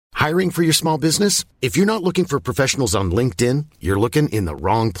Hiring for your small business? If you're not looking for professionals on LinkedIn, you're looking in the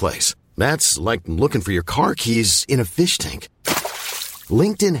wrong place. That's like looking for your car keys in a fish tank.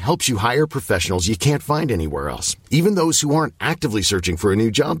 LinkedIn helps you hire professionals you can't find anywhere else, even those who aren't actively searching for a new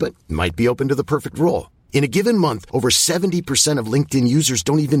job but might be open to the perfect role. In a given month, over 70% of LinkedIn users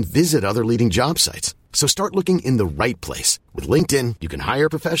don't even visit other leading job sites. So start looking in the right place. With LinkedIn, you can hire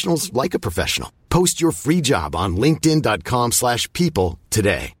professionals like a professional. Post your free job on linkedin.com/people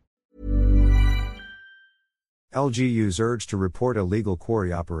today. LGUs urged to report illegal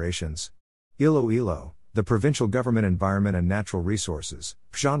quarry operations. Iloilo, the Provincial Government Environment and Natural Resources,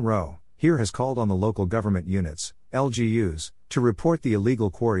 PGENRO, here has called on the local government units, LGUs, to report the illegal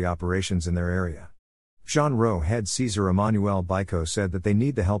quarry operations in their area. PGENRO head Cesar Emmanuel Baico said that they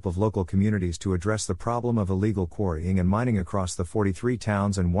need the help of local communities to address the problem of illegal quarrying and mining across the 43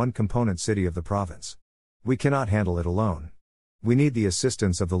 towns and one component city of the province. We cannot handle it alone. We need the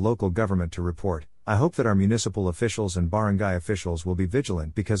assistance of the local government to report. I hope that our municipal officials and barangay officials will be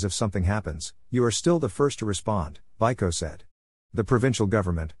vigilant because if something happens, you are still the first to respond, Baico said. The provincial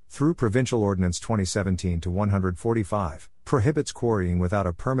government, through Provincial Ordinance 2017-145, prohibits quarrying without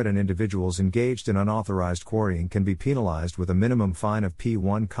a permit and individuals engaged in unauthorized quarrying can be penalized with a minimum fine of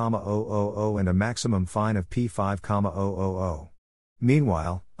P1,000 and a maximum fine of P5,000.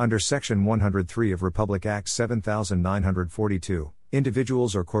 Meanwhile, under Section 103 of Republic Act 7942,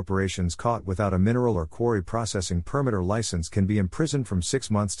 individuals or corporations caught without a mineral or quarry processing permit or license can be imprisoned from 6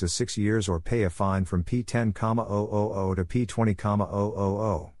 months to 6 years or pay a fine from P10,000 to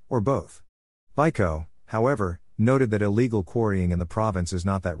P20,000, or both. Baico, however, noted that illegal quarrying in the province is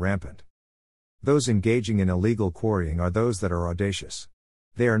not that rampant. Those engaging in illegal quarrying are those that are audacious.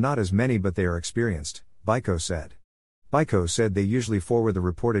 They are not as many but they are experienced, Baico said. Baico said they usually forward the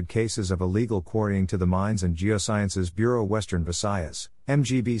reported cases of illegal quarrying to the Mines and Geosciences Bureau Western Visayas,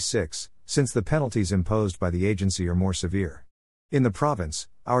 MGB6, since the penalties imposed by the agency are more severe. In the province,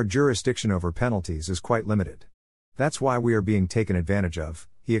 our jurisdiction over penalties is quite limited. That's why we are being taken advantage of,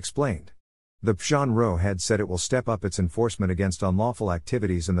 he explained. The PGENRO head said it will step up its enforcement against unlawful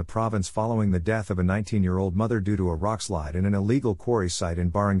activities in the province following the death of a 19-year-old mother due to a rockslide in an illegal quarry site in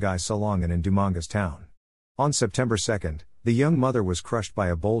Barangay Salongan in Dumangas town. On September 2, the young mother was crushed by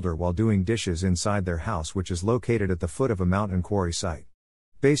a boulder while doing dishes inside their house, which is located at the foot of a mountain quarry site.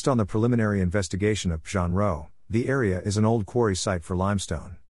 Based on the preliminary investigation of PGENRO, the area is an old quarry site for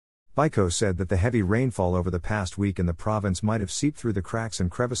limestone. Baico said that the heavy rainfall over the past week in the province might have seeped through the cracks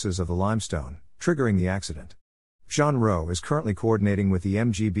and crevices of the limestone, triggering the accident. PGENRO is currently coordinating with the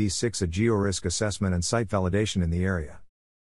MGB6 a georisk assessment and site validation in the area.